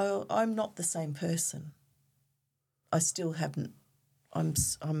think I'm not the same person. I still haven't. I'm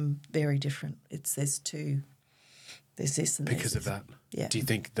very different. There's this and because of that. Yeah. Do you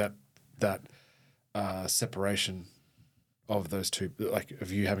think that separation of those two, like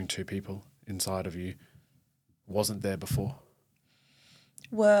of you having two people inside of you, wasn't there before?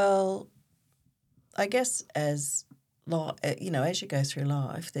 Well, I guess as you go through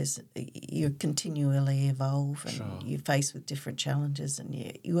life, you continually evolve and you're faced with different challenges and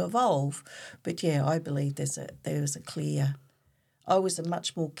you evolve. But I believe there was a clear. I was a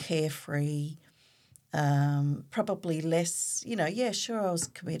much more carefree, probably less. Sure, I was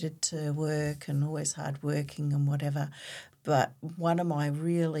committed to work and always hardworking and whatever. But one of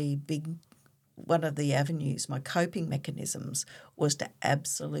the avenues, my coping mechanisms, was to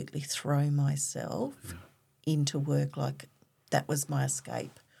absolutely throw myself into work. Like that was my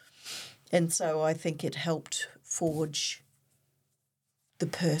escape. And so I think it helped forge the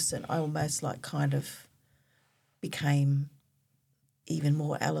person I almost kind of became even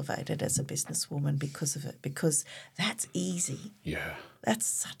more elevated as a businesswoman because of it, because that's easy. Yeah. That's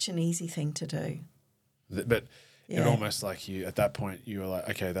such an easy thing to do. But it Yeah. almost like you, at that point, you were like,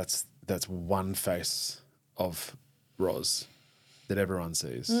 okay, that's one face of Roz that everyone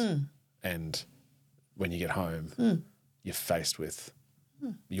sees. And when you get home, you're faced with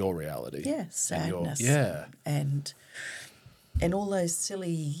your reality. Yeah, And sadness. And all those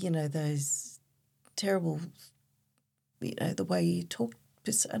silly, those terrible, the way you talk.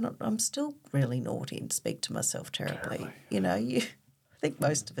 And I'm still really naughty and speak to myself terribly. I think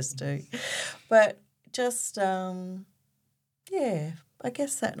most of us do. But just, I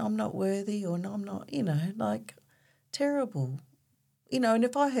guess that I'm not worthy, or I'm not, like terrible. And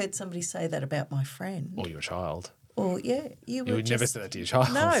if I heard somebody say that about my friend. Or your child. Or, you would never say that to your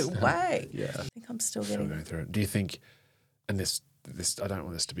child. No way. Yeah. I think I'm still Still getting going through it. Do you think, and this I don't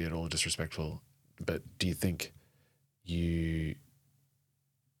want this to be at all disrespectful, but do you think you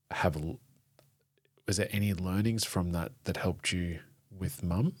was there any learnings from that helped you with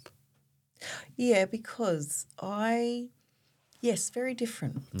Mum? Yeah, because yes, very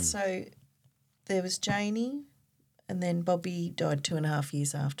different. So there was Janie, and then Bobby died 2.5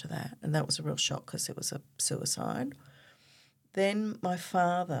 years after that, and that was a real shock because it was a suicide. Then my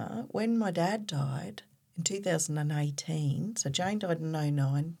father, when my dad died in 2018, so Jane died in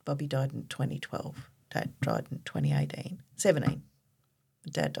 2009, Bobby died in 2012, Dad died in 17.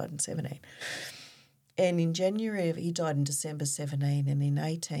 Dad died in 17. And in January, he died in December 17, and in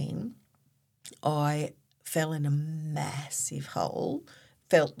 18, I fell in a massive hole,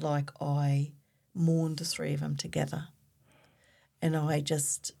 felt like I mourned the three of them together. And I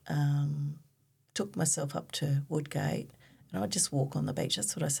just took myself up to Woodgate, and I just walk on the beach.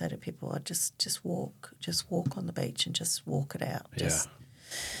 That's what I say to people. I just walk on the beach and just walk it out.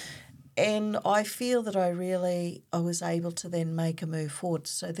 And I feel that I was able to then make a move forward.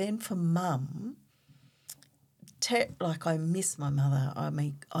 So then for Mum, I miss my mother. I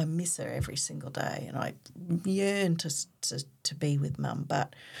mean, I miss her every single day, and I yearn to be with Mum.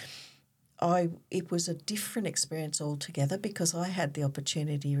 But it was a different experience altogether because I had the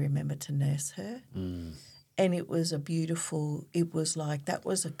opportunity, remember, to nurse her. And it was that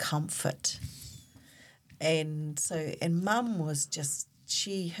was a comfort. And Mum was just,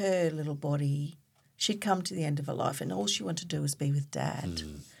 her little body, she'd come to the end of her life, and all she wanted to do was be with Dad.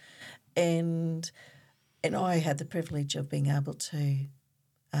 And I had the privilege of being able to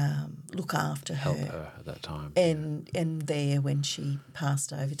look after Help her at that time. And there when she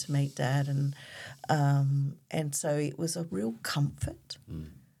passed over to meet Dad, and so it was a real comfort.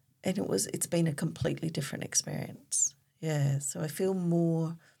 And it's been a completely different experience. Yeah, so I feel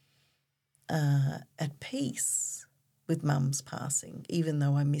more at peace with Mum's passing, even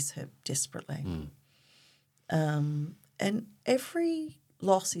though I miss her desperately. And every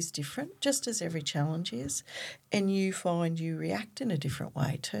loss is different, just as every challenge is, and you find you react in a different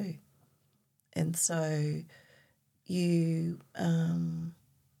way too. And so you,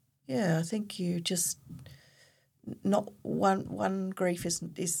 I think you just not one grief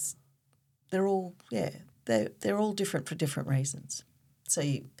is they're all they're all different for different reasons. So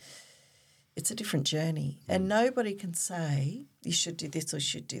it's a different journey, and nobody can say you should do this or you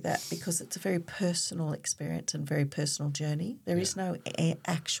should do that because it's a very personal experience and very personal journey. There is no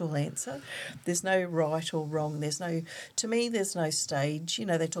actual answer. There's no right or wrong. To me, there's no stage.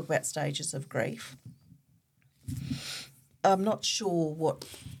 They talk about stages of grief. I'm not sure what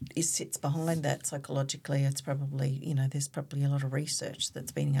sits behind that psychologically. It's probably, there's probably a lot of research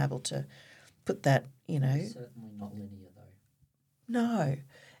that's been able to put that, Certainly not linear, though. No.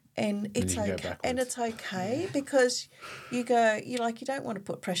 And it's okay. And it's okay because you don't want to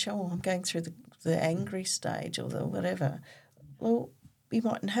put pressure. I'm going through the angry stage or the whatever. Well, you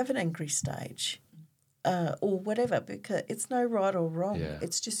mightn't have an angry stage or whatever because it's no right or wrong. Yeah.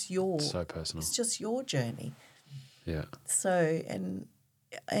 It's just so personal. It's just your journey. Yeah. So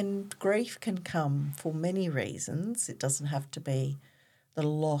and grief can come for many reasons. It doesn't have to be the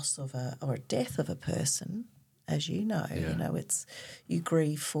loss of or a death of a person. As you know, you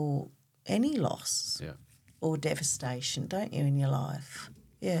grieve for any loss or devastation, don't you, in your life?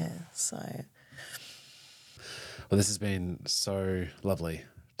 Yeah, so. Well, this has been so lovely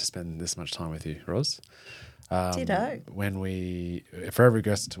to spend this much time with you, Roz. Ditto. For every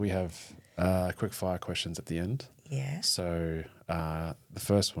guest, we have quick fire questions at the end. Yeah. So the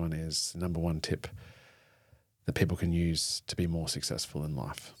first one is number one tip that people can use to be more successful in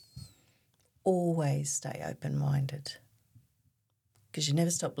life. Always stay open-minded because you never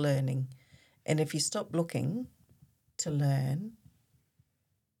stop learning. And if you stop looking to learn,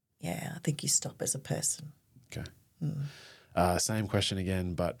 I think you stop as a person. Okay. Same question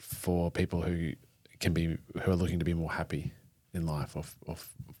again, but for people who are looking to be more happy in life or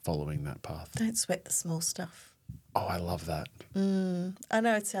following that path. Don't sweat the small stuff. Oh, I love that. I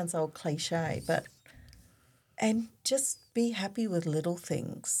know it sounds old cliche, and just be happy with little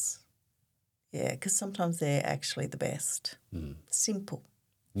things. Yeah, because sometimes they're actually the best. Simple.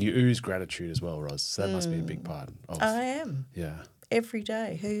 You ooze gratitude as well, Roz. So that must be a big part of. I am. Yeah. Every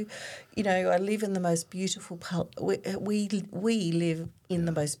day. I live in the most beautiful part. We live in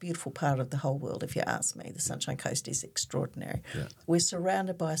the most beautiful part of the whole world, if you ask me. The Sunshine Coast is extraordinary. Yeah. We're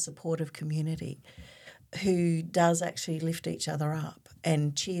surrounded by a supportive community who does actually lift each other up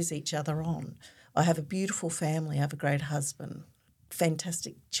and cheers each other on. I have a beautiful family. I have a great husband,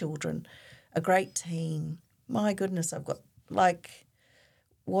 fantastic children, a great team. My goodness, I've got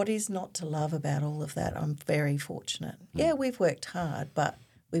what is not to love about all of that? I'm very fortunate. Yeah, we've worked hard, but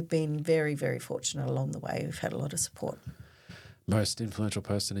we've been very, very fortunate along the way. We've had a lot of support. Most influential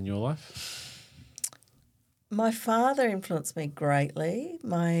person in your life? My father influenced me greatly.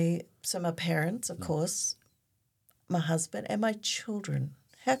 My parents, of course, my husband and my children.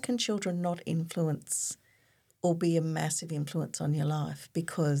 How can children not influence or be a massive influence on your life?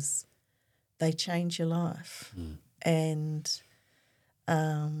 Because they change your life. And...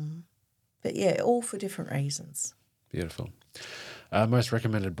 but yeah, all for different reasons. Beautiful. Most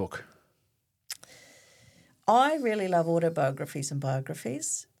recommended book? I really love autobiographies and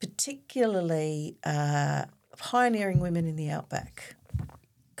biographies, particularly pioneering women in the outback,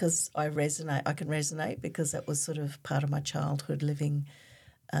 because I can resonate because that was sort of part of my childhood living,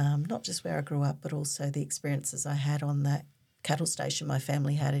 not just where I grew up, but also the experiences I had on that cattle station my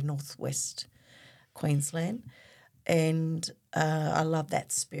family had in northwest Queensland. And I love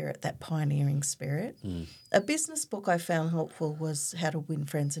that spirit, that pioneering spirit. A business book I found helpful was How to Win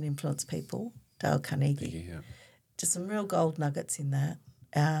Friends and Influence People, Dale Carnegie. Yeah. Just some real gold nuggets in that.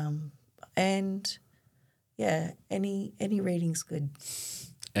 And, yeah, any reading's good.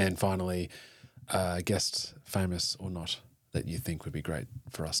 And finally, guest, famous or not, that you think would be great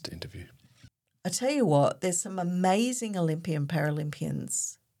for us to interview? I tell you what, there's some amazing Olympian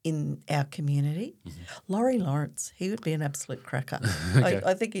Paralympians in our community. Laurie Lawrence, he would be an absolute cracker. Okay.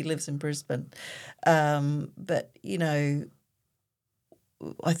 I think he lives in Brisbane. But,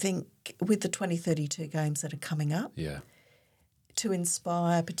 I think with the 2032 games that are coming up, to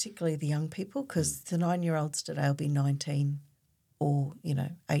inspire particularly the young people, because the 9-year-olds today will be 19 or,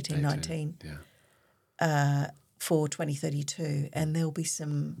 18, 19 for 2032. And there'll be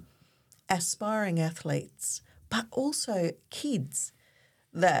some aspiring athletes, but also kids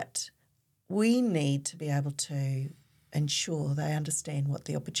that we need to be able to ensure they understand what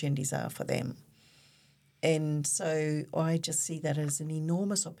the opportunities are for them. And so I just see that as an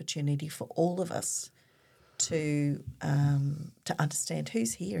enormous opportunity for all of us to understand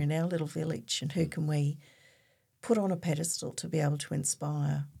who's here in our little village and who can we put on a pedestal to be able to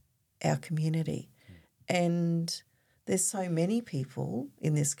inspire our community. And there's so many people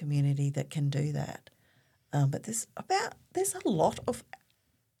in this community that can do that. But there's a lot of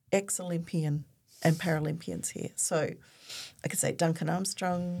ex-Olympian and Paralympians here. So I could say Duncan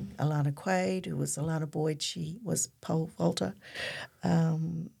Armstrong, Alana Quaid, who was Alana Boyd, she was pole vaulter.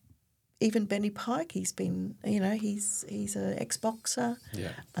 Even Benny Pike, he's been, he's an ex-boxer.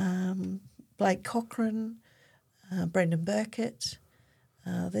 Yeah. Blake Cochran, Brendan Burkett.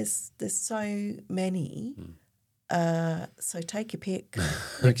 There's so many. So take your pick.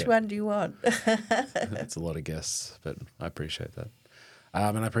 Which one do you want? That's a lot of guests, but I appreciate that.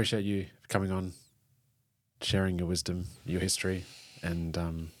 And I appreciate you coming on, sharing your wisdom, your history, and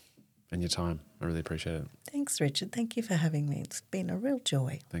your time. I really appreciate it. Thanks, Richard. Thank you for having me. It's been a real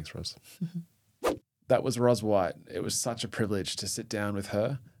joy. Thanks, Roz. That was Roz White. It was such a privilege to sit down with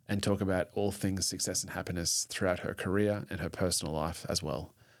her and talk about all things success and happiness throughout her career and her personal life as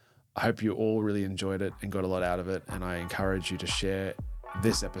well. I hope you all really enjoyed it and got a lot out of it, and I encourage you to share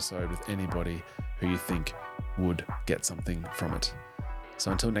this episode with anybody who you think would get something from it.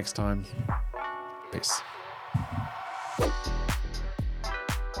 So until next time, peace.